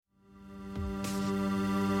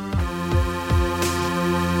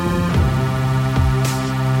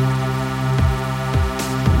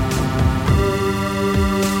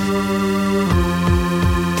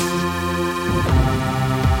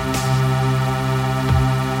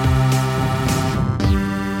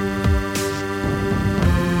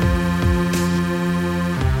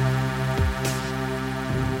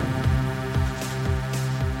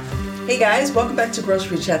guys, welcome back to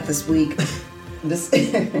Grocery Chat this week. He has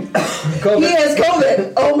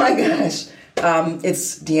COVID. Oh my gosh.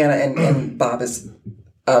 It's Deanna and Bob is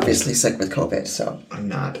obviously sick with COVID, so I'm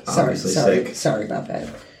not obviously sick. Sorry about that.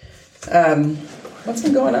 What's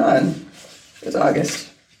been going on? It's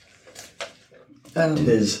August. It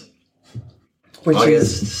is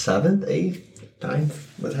August 7th, 8th,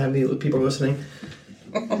 9th, what time people are listening.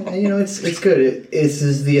 It's good. This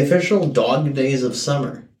is the official dog days of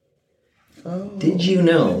summer. Oh. Did you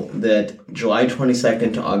know that July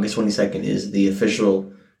 22nd to August 22nd is the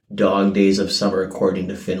official dog days of summer according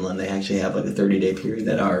to Finland? They actually have like a 30-day period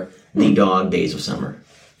that are the dog days of summer.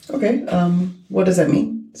 Okay. What does that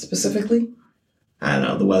mean specifically? I don't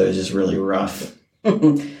know. The weather's just really rough.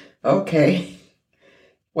 Okay.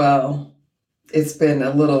 Well, it's been a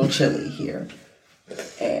little chilly here.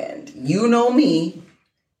 And you know me.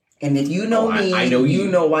 And if you know me, I know you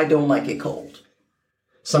know I don't like it cold.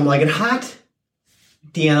 Some like it hot.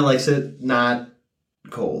 Deanna likes it not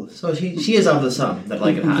cold. So she is of the some that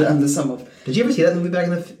like it hot. Of the some of. Did you ever see that movie back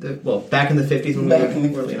in the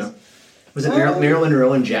 50s? Was it Marilyn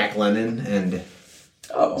Monroe and Jack Lemmon and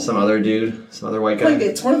some other dude, some other white guy? Like,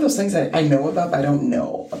 it's one of those things that I know about, but I don't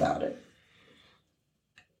know about it.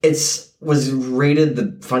 It was rated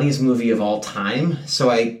the funniest movie of all time.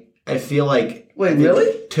 So I feel like... Wait,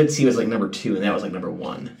 really? Tootsie was like number 2 and that was like number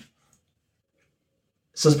 1.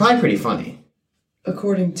 So it's probably pretty funny.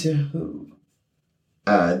 According to who?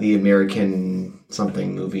 The American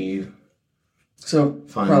something movie. So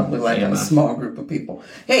probably like a small group of people.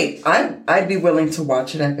 Hey, I'd be willing to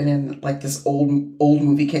watch it. I've been in like this old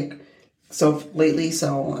movie kick lately.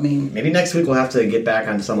 So I mean, maybe next week we'll have to get back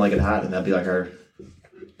on Some Like It Hot, and that'll be like our.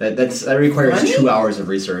 That requires 2 hours of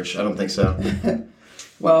research. I don't think so.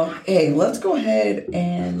 Well, hey, let's go ahead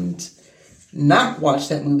and not watch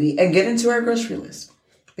that movie and get into our grocery list.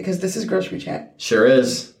 Because this is Grocery Chat. Sure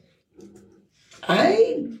is.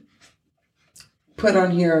 I put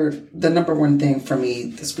on here the number one thing for me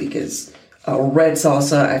this week is red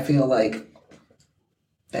salsa. I feel like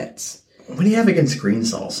that's... What do you have against green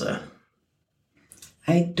salsa?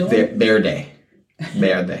 I don't... Verde.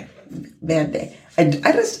 Verde. I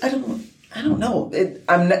don't know.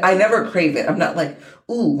 I never crave it. I'm not like,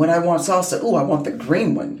 ooh, when I want salsa, ooh, I want the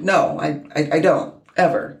green one. No, I don't.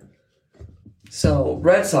 Ever. So,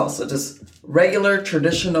 red salsa, just regular,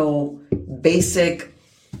 traditional, basic,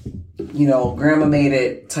 grandma made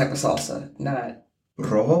it type of salsa. Not...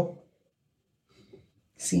 Rojo?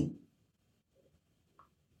 Sí.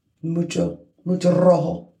 Mucho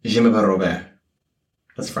rojo. Je me Robert.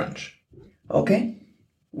 That's French. Okay.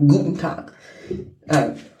 Guten Tag.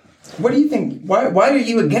 What do you think? Why are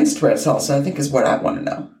you against red salsa? I think is what I want to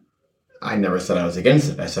know. I never said I was against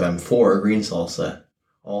it. I said I'm for green salsa.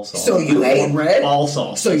 All salsa. So you hate red? All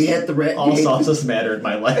salsa. So you hate the red? All salsas matter in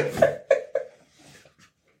my life.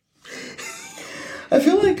 I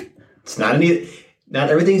feel like it's not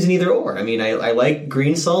everything's an either or. I mean, I like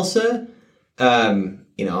green salsa.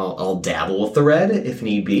 I'll dabble with the red if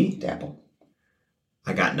need be. Dabble.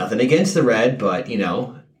 I got nothing against the red, but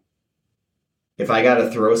if I got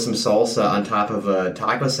to throw some salsa on top of a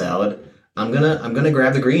taco salad, I'm gonna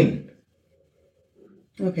grab the green.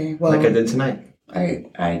 Okay, well, like I did tonight.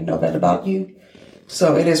 I know that about you,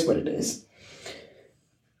 so it is what it is.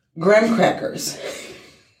 Graham crackers.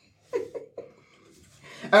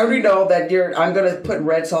 I already know that I'm going to put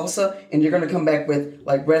red salsa, and you're going to come back with,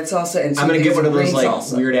 like, red salsa and I'm going to get one of those, like,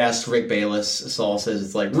 salsa. weird-ass Rick Bayless salsas.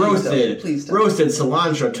 It's like roasted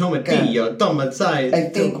cilantro, tomatillo, tomatsai. I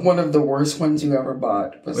think one of the worst ones you ever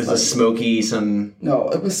bought was a smoky, No,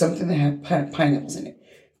 it was something that had pineapples in it.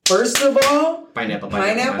 First of all,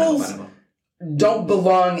 pineapples don't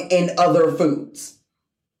belong in other foods.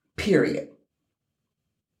 Period.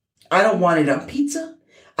 I don't want it on pizza.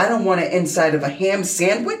 I don't want it inside of a ham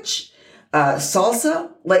sandwich.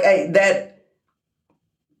 Salsa. Like,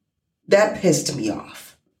 that pissed me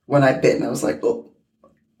off when I bit. And I was like, oh,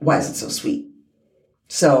 why is it so sweet?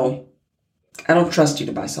 So, I don't trust you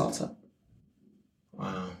to buy salsa.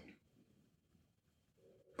 Wow.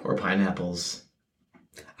 Poor pineapples.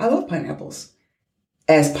 I love pineapples.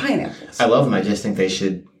 As pineapples. I love them. I just think they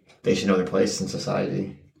should know their place in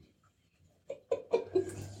society.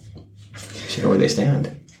 They should know where they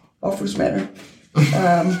stand. All fruits matter.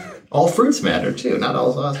 All fruits matter too, not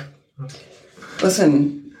all sauce.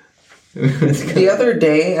 Listen, the other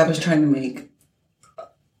day I was trying to make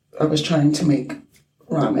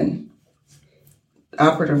ramen.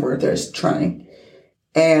 Operative word there is trying.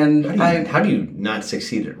 And how do you not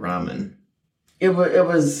succeed at ramen? It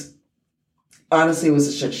was honestly, it was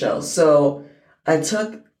a shit show. So I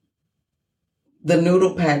took the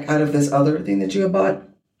noodle pack out of this other thing that you had bought.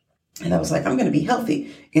 And I was like, I'm going to be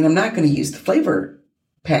healthy. And I'm not going to use the flavor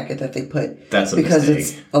packet that they put. That's a because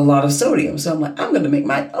mistake. It's a lot of sodium. So I'm like, I'm going to make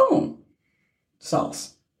my own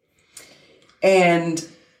sauce. And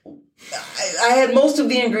I had most of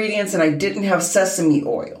the ingredients and I didn't have sesame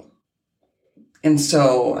oil. And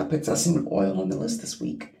so I put sesame oil on the list this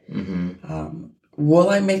week. Mm-hmm. Will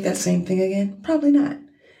I make that same thing again? Probably not.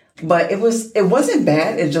 But it wasn't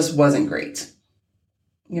bad. It just wasn't great.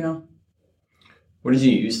 You know? What did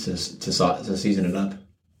you use to season it up?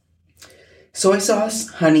 Soy sauce,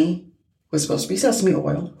 honey, was supposed to be sesame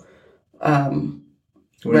oil.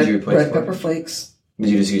 What did you replace red for pepper it? flakes. Did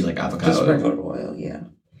you just use like avocado? Just regular oil, yeah.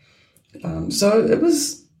 So it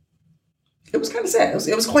was kind of sad.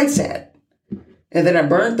 It was quite sad. And then I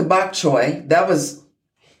burnt the bok choy. That was...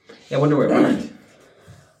 Yeah, I wonder where it went.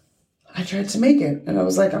 I tried to make it, and I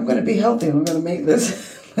was like, I'm going to be healthy, and I'm going to make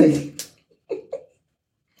this like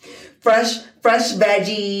fresh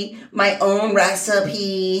veggie, my own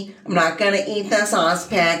recipe. I'm not going to eat the sauce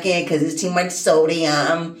packet because it's too much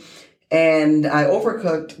sodium. And I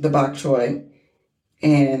overcooked the bok choy,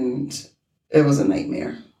 and it was a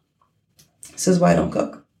nightmare. This is why I don't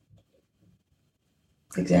cook.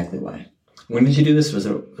 Exactly why. When did you do this? Was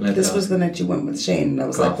it? This was the night you went with Shane, and I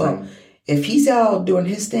was like, Coffee. well, if he's out doing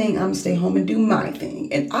his thing, I'm going to stay home and do my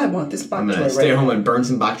thing. And I want this bok choy I'm going to stay home and burn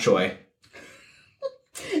some bok choy.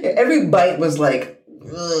 Every bite was like,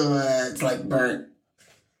 ugh, it's like burnt.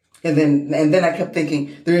 And then I kept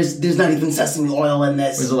thinking, there's not even sesame oil in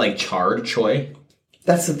this. Was it like charred choy?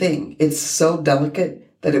 That's the thing. It's so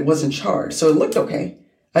delicate that it wasn't charred. So it looked okay.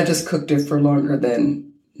 I just cooked it for longer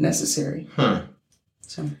than necessary. Huh.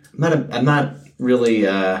 So I'm not really,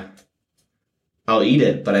 I'll eat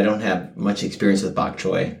it, but I don't have much experience with bok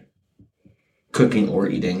choy. Cooking or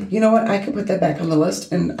eating. You know what? I could put that back on the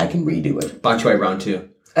list and I can redo it. Bok choy round 2.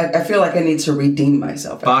 I feel like I need to redeem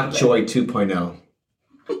myself. Bok choy 2.0.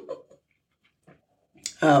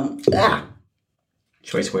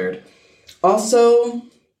 Choy squared. Also,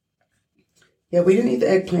 yeah, we didn't eat the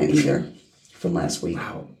eggplant either from last week.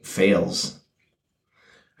 Wow. Fails.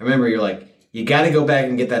 I remember you're like, you got to go back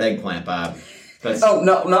and get that eggplant, Bob. Oh,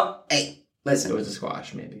 no. Hey, listen. It was a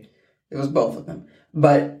squash, maybe. It was both of them.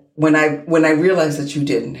 But when I realized that you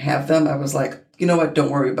didn't have them, I was like, you know what?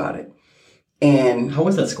 Don't worry about it. And How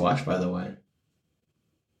was that squash, by the way?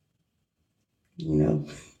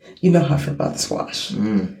 you know how I feel about the squash.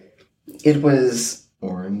 Mm. It was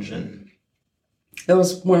Orange and... It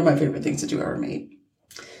was one of my favorite things that you ever made.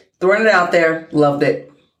 Throwing it out there, loved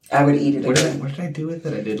it. I would eat it again. What did I do with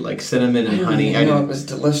it? I did like cinnamon and I honey. know it was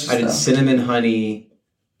delicious. I did though. cinnamon, honey.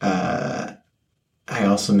 I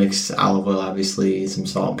also mixed olive oil, obviously, some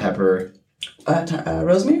salt and pepper.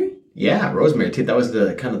 Rosemary? Yeah, rosemary too. That was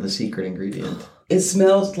the kind of the secret ingredient. It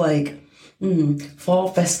smelled like fall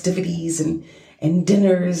festivities and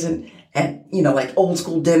dinners and like old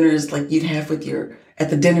school dinners like you'd have at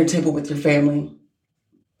the dinner table with your family.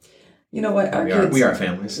 You know what? We are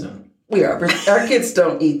family, so. We are. Our kids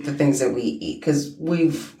don't eat the things that we eat because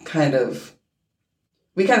we kind of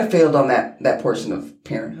failed on that portion of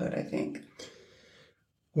parenthood, I think.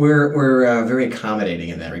 We're very accommodating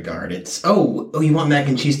in that regard. It's, you want mac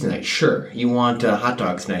and cheese tonight? Sure. You want hot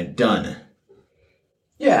dogs tonight? Done.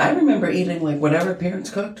 Yeah, I remember eating like whatever parents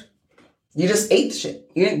cooked. You just ate the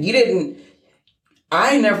shit. You didn't.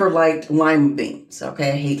 I never liked lima beans.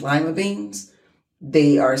 Okay, I hate lima beans.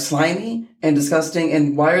 They are slimy and disgusting.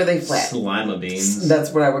 And why are they flat? Slima beans.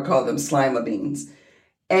 That's what I would call them, slima beans.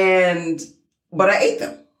 But I ate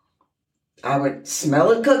them. I would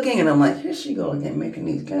smell it cooking, and I'm like, here she go again, making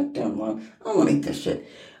these goddamn long. I don't want to eat this shit.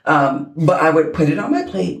 But I would put it on my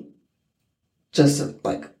plate, just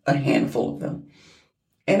like a handful of them,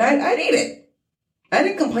 and I'd eat it. I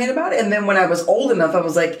didn't complain about it. And then when I was old enough, I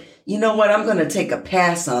was like, you know what? I'm going to take a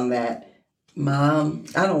pass on that. Mom,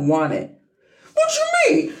 I don't want it. What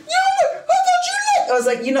you mean? I thought you liked it. I was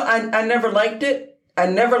like, I never liked it. I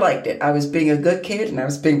never liked it. I was being a good kid, and I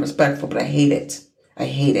was being respectful, but I hate it. I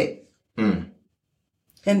hate it. Mm.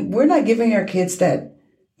 And we're not giving our kids that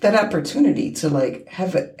opportunity to like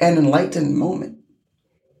have an enlightened moment.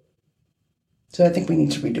 So I think we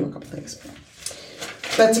need to redo a couple things.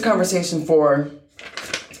 That's a conversation for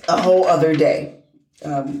a whole other day.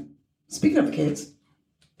 Speaking of the kids.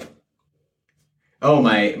 Oh,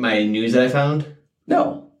 my news that I found?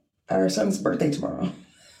 No, our son's birthday tomorrow.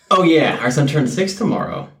 Oh, yeah. Our son turns 6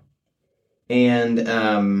 tomorrow. And,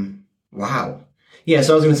 wow. Yeah,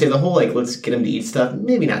 so I was going to say the whole, let's get him to eat stuff.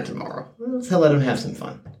 Maybe not tomorrow. Let's let him have some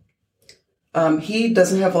fun. He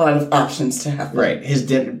doesn't have a lot of options to have fun. Right. His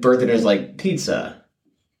birthday dinner is like pizza.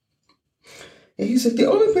 And he's like, the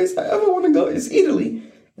only place I ever want to go is Italy.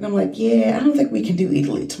 And I'm like, yeah, I don't think we can do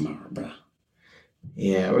Italy tomorrow, bro.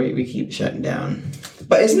 Yeah, we keep shutting down.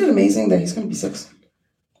 But isn't it amazing that he's going to be 6?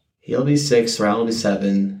 He'll be 6, Ron will be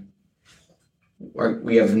 7.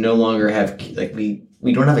 We have no longer have, like, we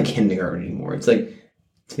don't have a kindergarten anymore. It's like,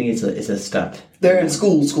 to me, it's a step. They're in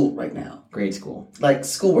school right now. Grade school. Like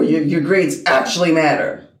school where your grades actually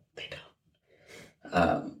matter. They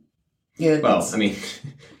don't. Yeah. Well, I mean,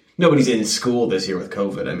 nobody's in school this year with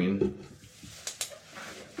COVID. I mean,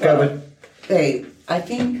 COVID. Hey, I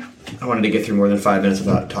think... I wanted to get through more than 5 minutes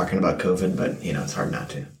without talking about COVID, but, it's hard not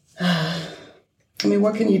to. I mean,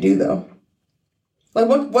 what can you do, though? Like,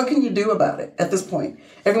 what can you do about it at this point?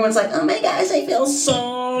 Everyone's like, oh my gosh, I feel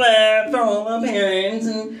so bad for all the parents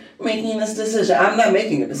and making this decision. I'm not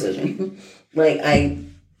making a decision.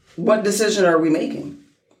 What decision are we making?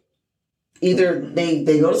 Either they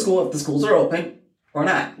go to school if the schools are open or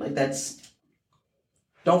not. Like,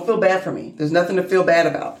 don't feel bad for me. There's nothing to feel bad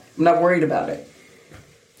about. I'm not worried about it.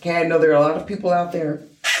 Okay, I know there are a lot of people out there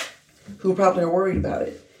who probably are worried about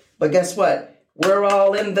it. But guess what? We're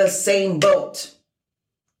all in the same boat.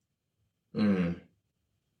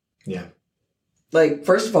 Yeah. Like,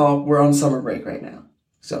 first of all, we're on summer break right now.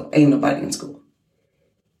 So ain't nobody in school.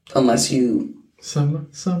 Unless you... Summer.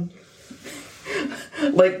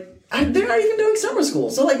 Like, they're not even doing summer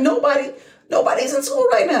school. So, like, nobody's in school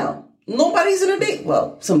right now. Nobody's in a day.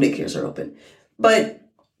 Well, some daycares are open. But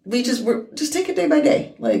we're just take it day by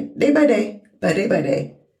day. Like, day by day, by day by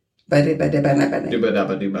day, by day by day, by night by night.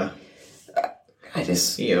 Dooba. I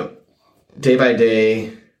just... day by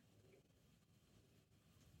day.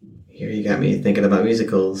 Here you got me thinking about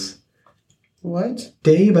musicals. What?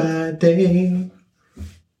 Day by day.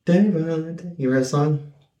 Day by day. You heard a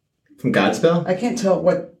song? From Godspell? I can't tell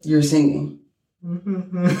what you're singing.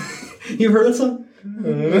 You heard that song? Yeah,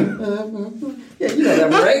 you know that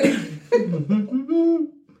one, right?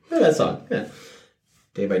 Yeah, that song. Yeah.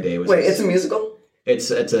 Day by day was... Wait, it's a musical? It's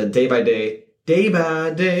a day by day. Day by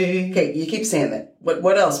day. Okay, you keep saying that.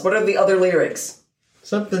 What else? What are the other lyrics?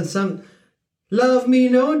 Some... Love me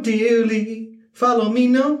no dearly, follow me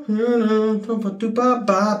no,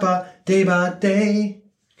 day by day.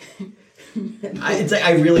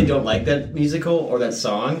 I really don't like that musical or that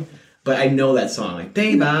song, but I know that song, like,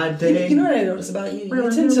 day by day. You know what I notice about you? You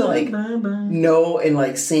tend to, like, know and,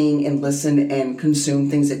 like, sing and listen and consume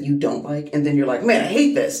things that you don't like, and then you're like, man, I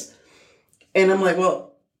hate this. And I'm like,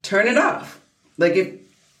 well, turn it off. Like, if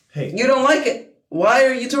you don't like it, why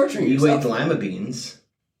are you torturing yourself? You ate lima beans.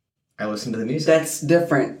 I listen to the music. That's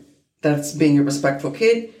different. That's being a respectful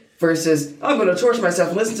kid versus, I'm going to torture myself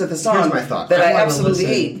and listen to the song. Here's my thought. That I absolutely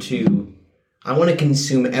hate. I want to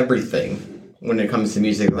consume everything when it comes to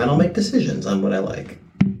music, and then I'll make decisions on what I like.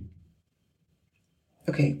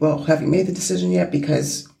 Okay, well, have you made the decision yet?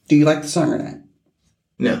 Because do you like the song or not?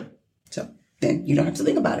 No. So then you don't have to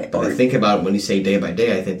think about it. But I think about it when you say day by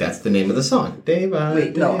day. I think that's the name of the song. Day by day.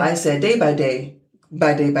 Wait, no, I said day by day.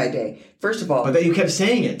 By day by day. First of all... But then you kept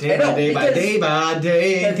saying it. Day by day by day by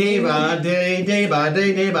day, day by day, day by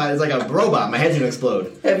day, day by... It's like a robot. My head's going to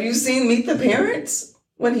explode. Have you seen Meet the Parents?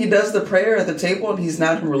 When he does the prayer at the table and he's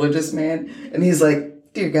not a religious man. And he's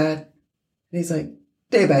like, dear God. And he's like,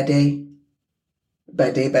 day by day.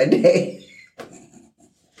 By day by day.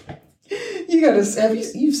 You gotta...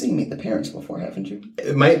 You've seen Meet the Parents before, haven't you?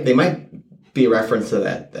 They might be a reference to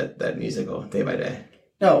that musical, Day by Day.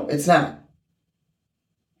 No, it's not.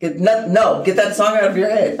 Get that song out of your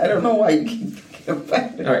head. I don't know why you keep thinking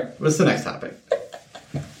about it. All right, what's the next topic?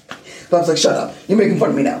 Bob's like, shut up. You're making fun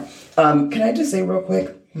of me now. Can I just say real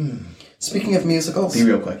quick? Speaking of musicals. Be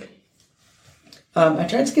real quick. I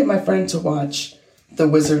tried to get my friend to watch The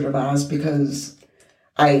Wizard of Oz because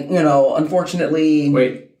unfortunately...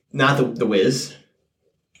 Wait, not the Wiz?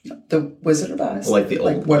 The Wizard of Oz. Like the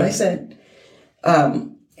old Like what I said.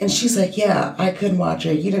 And she's like, yeah, I couldn't watch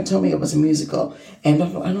it. You didn't tell me it was a musical. And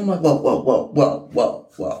I'm like,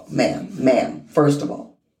 whoa, ma'am, first of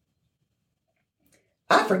all.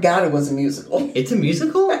 I forgot it was a musical. It's a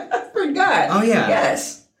musical? I forgot. Oh, yeah.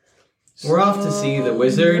 Yes. We're off to see The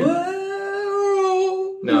Wizard.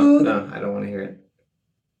 No, I don't want to hear it.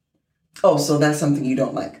 Oh, so that's something you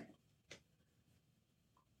don't like.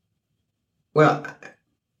 Well,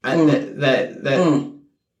 that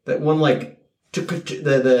one, like,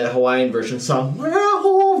 the Hawaiian version song,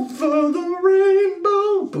 over the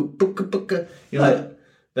rainbow, you know,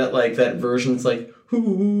 that version's like,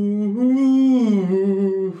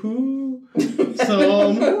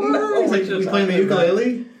 somewhere. It's like he's playing the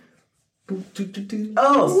ukulele.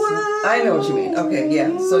 Oh, I know what you mean. Okay,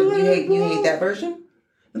 yeah. So you hate that version?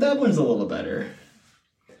 That one's a little better.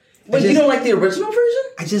 But you don't like the original version?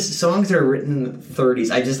 I just songs that are written in the 30s.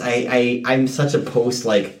 I'm such a post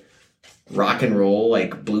like rock and roll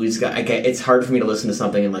like blues guy. It's hard for me to listen to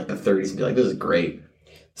something in like the 30s and be like, this is great.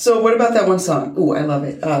 So what about that one song? Ooh, I love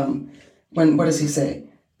it. What does he say?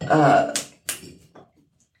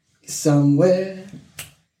 Somewhere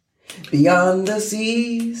beyond the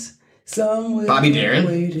seas, somewhere Bobby Darin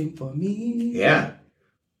waiting for me. Yeah.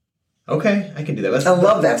 Okay, I can do that. I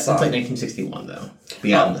love that song. It's like 1961 though.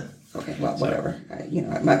 Beyond. Okay, well, whatever.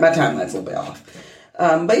 My timeline's a little bit off.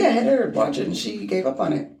 But yeah, I had her watch it and she gave up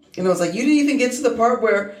on it. And I was like, you didn't even get to the part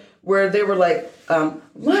where they were like,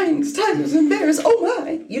 lions, tigers, and bears. Oh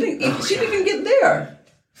my! She didn't even get there.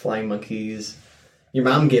 Flying monkeys. Your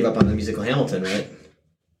mom gave up on the musical Hamilton, right?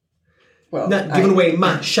 Well, not giving away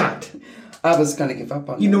my shot. I was gonna give up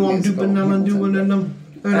on. You know I'm doing,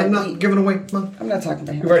 I'm not giving away. I'm not talking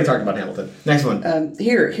about Hamilton. We've already talked about Hamilton. Next one.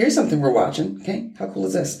 Here's something we're watching. Okay, how cool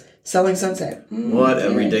is this? Selling Sunset. What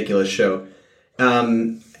a ridiculous show.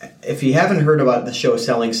 If you haven't heard about the show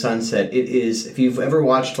Selling Sunset, it is, if you've ever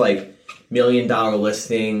watched like $1 Million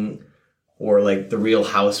Listing or like The Real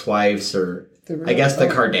Housewives or the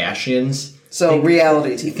Kardashians. So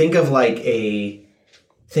reality TV. Think of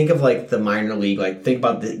like the minor league, like think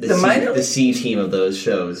about the C team of those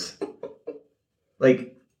shows.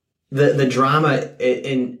 Like the drama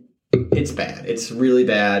it's bad. It's really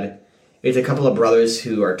bad. It's a couple of brothers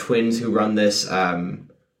who are twins who run this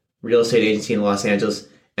real estate agency in Los Angeles,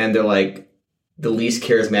 and they're like the least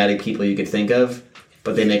charismatic people you could think of,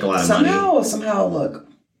 but they make a lot of money.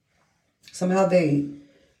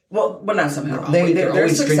 They're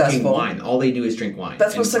successful. Drinking wine. All they do is drink wine.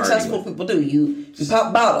 That's what successful people do. You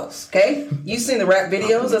pop bottles, okay? You've seen the rap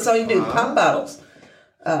videos. That's all you do. Pop bottles.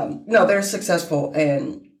 No, they're successful,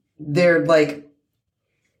 and they're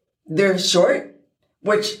short,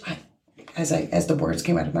 which, as the words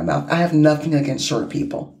came out of my mouth, I have nothing against short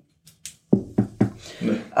people.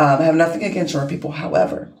 I have nothing against short people.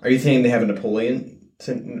 However, are you saying they have a Napoleon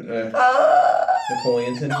syndrome? No,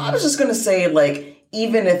 I was just gonna say, like,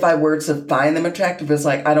 even if I were to find them attractive, it's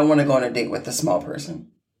like I don't want to go on a date with a small person.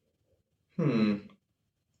 I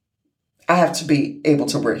have to be able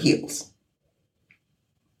to wear heels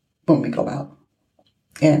when we go out,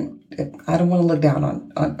 and I don't want to look down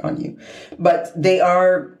on you. But they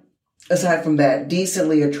are, aside from that,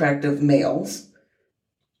 decently attractive males.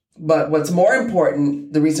 But what's more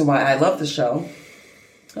important, the reason why I love the show,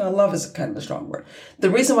 love is kind of a strong word.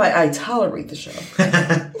 The reason why I tolerate the show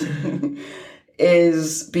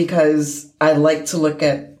is because I like to look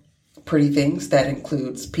at pretty things. That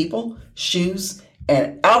includes people, shoes,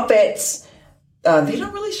 and outfits. They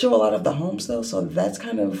don't really show a lot of the homes, though, so that's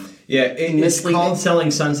kind of it's called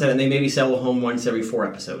Selling Sunset, and they maybe sell a home once every 4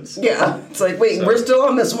 episodes. Yeah, it's like, wait, we're still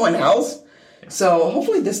on this one house? So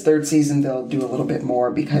hopefully this third season they'll do a little bit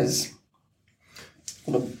more, because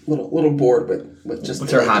I'm a little bored with just...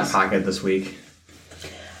 What's our Hot Pocket this week?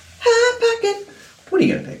 Hot Pocket! What are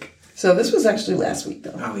you going to pick? So this was actually last week,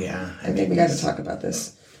 though. Oh, yeah. I think we got to talk about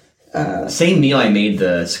this. Same meal I made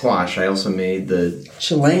the squash. I also made the...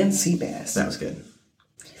 Chilean sea bass. That was good.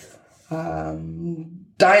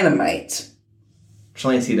 Dynamite.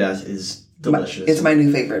 Chilean sea bass is delicious. It's my new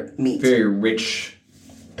favorite meat. Very rich,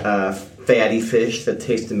 fatty fish that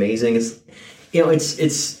tastes amazing. It's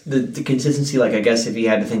the consistency, like, I guess if you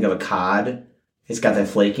had to think of a cod, it's got that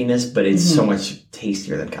flakiness, but it's so much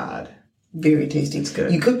tastier than cod. Very tasty. It's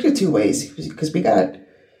good. You cooked it 2 ways, because we got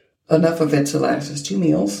enough of it to last us 2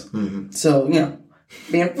 meals. Mm-hmm. So,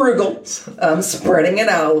 being frugal, spreading it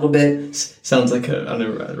out a little bit. Sounds like on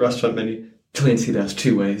a restaurant menu. Chilean sea bass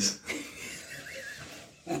 2 ways.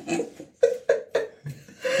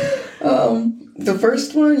 The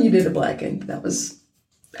first one, you did a blackened.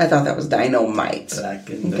 I thought that was dynamite.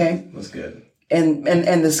 Blackened. Okay. Was good. And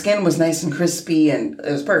the skin was nice and crispy, and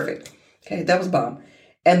it was perfect. Okay, that was bomb.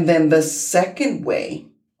 And then the second way,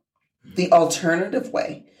 the alternative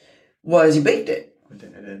way, was you baked it. I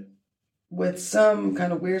did. With some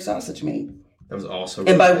kind of weird sausage meat. That was also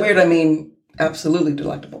really And by good. Weird, I mean absolutely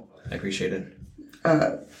delectable. I appreciate it.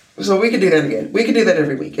 So we could do that again. We could do that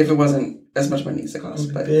every week if it wasn't as much money as it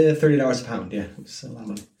cost. But $30 a pound, yeah. It's a lot of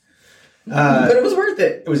money. But it was worth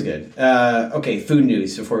it. It was good. Okay, food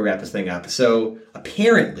news before we wrap this thing up. So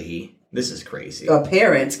apparently, this is crazy.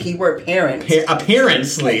 Keyword parents.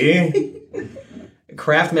 Apparently,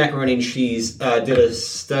 Kraft Macaroni and Cheese did a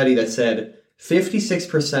study that said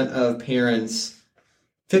 56% of parents,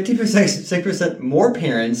 56% more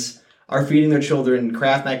parents are feeding their children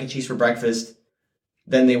Kraft mac and cheese for breakfast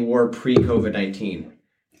than they were pre-COVID-19.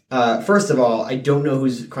 First of all, I don't know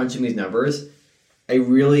who's crunching these numbers. I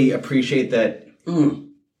really appreciate that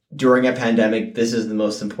during a pandemic, this is the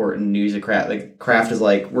most important news of Kraft. Like, Kraft is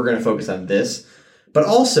like, we're going to focus on this. But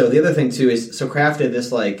also, the other thing, too, is, so Kraft did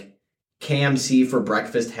this, like, KMC for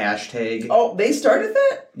breakfast hashtag. Oh, they started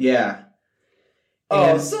that? Yeah.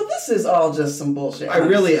 Oh, And so this is all just some bullshit. I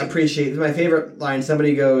really appreciate, my favorite line,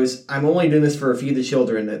 somebody goes, I'm only doing this for Feed the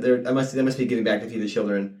Children. They must be giving back to Feed the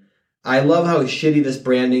Children. I love how shitty this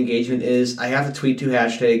brand engagement is. I have to tweet 2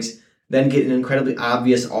 hashtags, then get an incredibly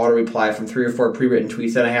obvious auto-reply from 3 or 4 pre-written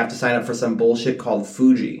tweets, then I have to sign up for some bullshit called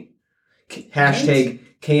Fuji. Hashtag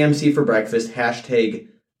KMC for breakfast, hashtag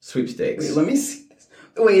sweepstakes. Wait, let me see this.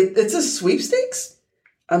 Wait, it's a sweepstakes?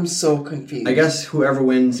 I'm so confused. I guess whoever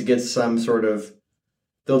wins gets some sort of...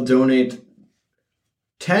 They'll donate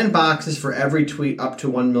 10 boxes for every tweet up to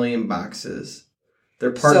 1 million boxes.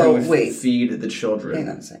 They're partnering with Feed the Children. Hang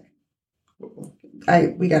on a second.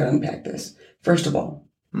 We got to unpack this. First of all,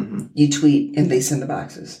 mm-hmm. you tweet and they send the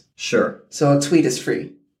boxes. Sure. So a tweet is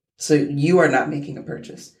free. So you are not making a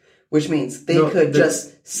purchase, which means they could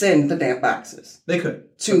just send the damn boxes. They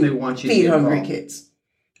could. To they want you feed to hungry kids.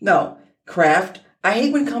 No. Kraft, I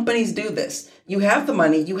hate when companies do this. You have the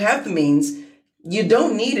money, you have the means. You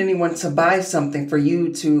don't need anyone to buy something for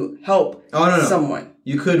you to help someone.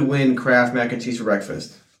 You could win Kraft mac and cheese for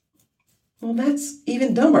breakfast. Well, that's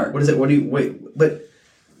even dumber. What is it? But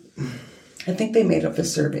I think they made up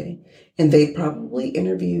this survey, and they probably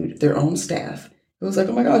interviewed their own staff. It was like,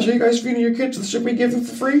 oh my gosh, are you guys feeding your kids? Should we give them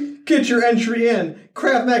for free? Get your entry in.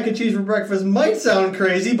 Kraft mac and cheese for breakfast might sound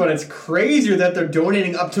crazy, but it's crazier that they're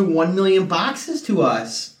donating up to 1 million boxes to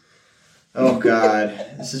us. Oh, God.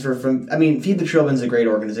 This is Feed the Children's a great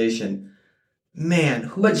organization. Man.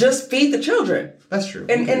 But just feed the children. That's true.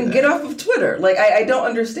 And get off of Twitter. Like, I don't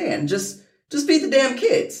understand. Just feed the damn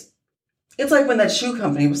kids. It's like when that shoe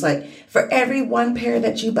company was like, for every 1 pair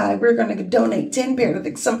that you buy, we're going to donate 10 pairs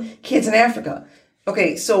to some kids in Africa.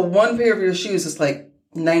 Okay, so 1 pair of your shoes is like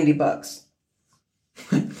 $90.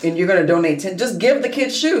 And you're going to donate 10. Just give the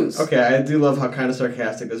kids shoes. Okay, I do love how kind of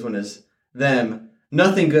sarcastic this one is. Them.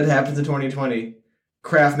 Nothing good happens in 2020.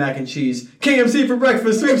 Kraft mac and cheese. KMC for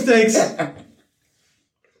breakfast. Sweepstakes.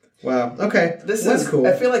 Wow. Okay. That's cool.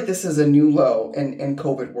 I feel like this is a new low in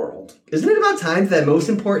COVID world. Isn't it about time that most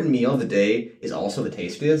important meal of the day is also the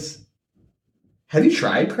tastiest? Have you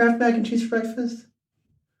tried Kraft mac and cheese for breakfast?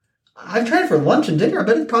 I've tried it for lunch and dinner. I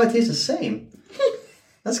bet it probably tastes the same.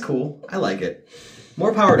 That's cool. I like it.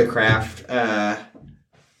 More power to Kraft.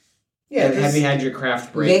 Yeah, have you had your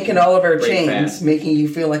Kraft break? Making all of our chains, making you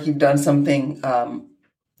feel like you've done something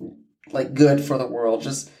like good for the world.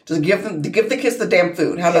 Just give the kids the damn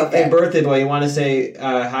food. How about that? Hey, birthday boy, you want to say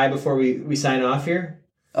hi before we sign off here?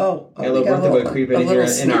 Oh, a little birthday boy creep in here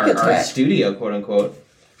in our studio, quote unquote.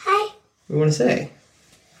 Hi. What do you want to say?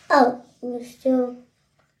 Oh, you're still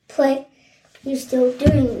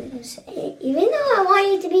doing this, even though I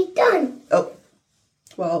want you to be done. Oh,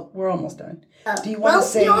 well, we're almost done. Do you want to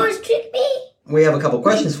say? You always trick me. We have a couple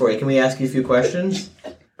questions for you. Can we ask you a few questions?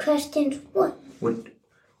 Questions what? What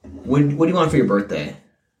do you want for your birthday?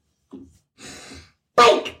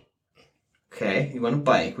 Bike. Okay, you want a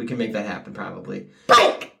bike. We can make that happen, probably.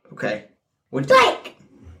 Bike. Okay. Bike.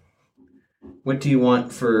 What else do you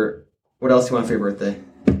want for your birthday?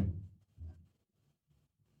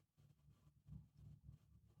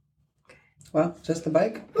 Well, just the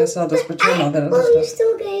bike? Guess I'll just pretend all that other stuff. You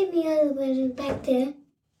still gave me other presents back there.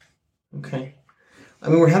 Okay. I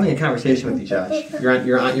mean, we're having a conversation with you, Josh.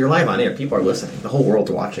 You're live on air. People are listening. The whole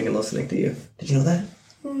world's watching and listening to you. Did you know that?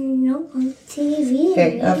 No, on TV.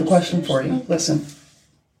 Hey, I have a question for you. Listen,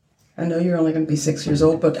 I know you're only going to be 6 years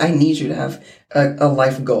old, but I need you to have a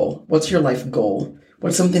life goal. What's your life goal?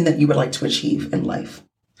 What's something that you would like to achieve in life?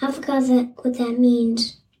 I forgot what that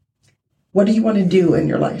means. What do you want to do in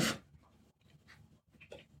your life?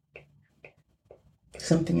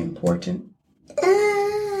 Something important?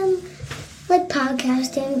 Like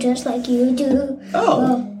podcasting, just like you do.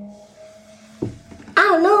 Oh. I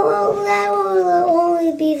don't know. Well, that will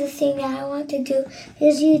only be the thing that I want to do,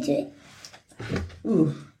 is you do it.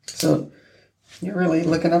 Ooh. So you're really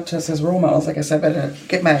looking up to us as role models. I guess I better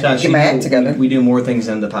get my act together. We do more things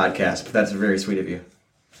than the podcast, but that's very sweet of you.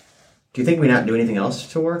 Do you think we not do anything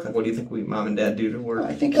else to work? Like, what do you think mom and dad do to work?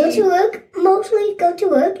 I think to work. Mostly go to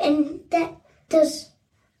work, and that does.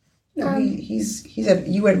 No,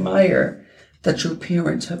 you admire that your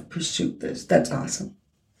parents have pursued this. That's awesome.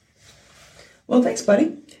 Well, thanks,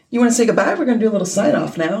 buddy. You want to say goodbye? We're going to do a little sign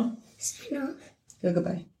off now. Sign off. Go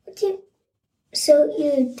goodbye. So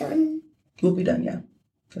you're done? We'll be done, yeah.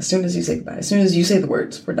 As soon as you say goodbye. As soon as you say the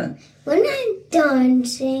words, we're done. When I'm done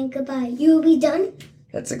saying goodbye, you'll be done?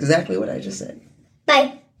 That's exactly what I just said.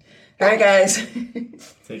 Bye. All right, guys.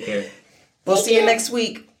 Take care. We'll see you next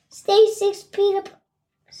week. Stay 6 feet apart.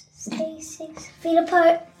 Stay 6 feet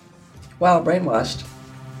apart. Wow, brainwashed.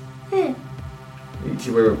 You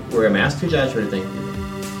should wear a mask too, Josh? What do you think?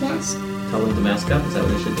 Mask. Tell them to mask up? Is that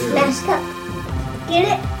what they should do? Mask up.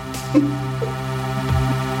 Get it?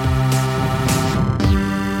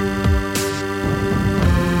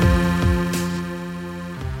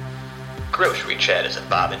 Grocery Chat is a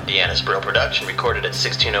Bob and Deanna Spurl production recorded at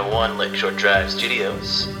 1601 Lakeshore Drive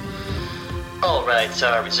Studios. All rights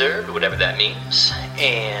are reserved, whatever that means,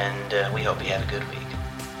 and we hope you have a good week.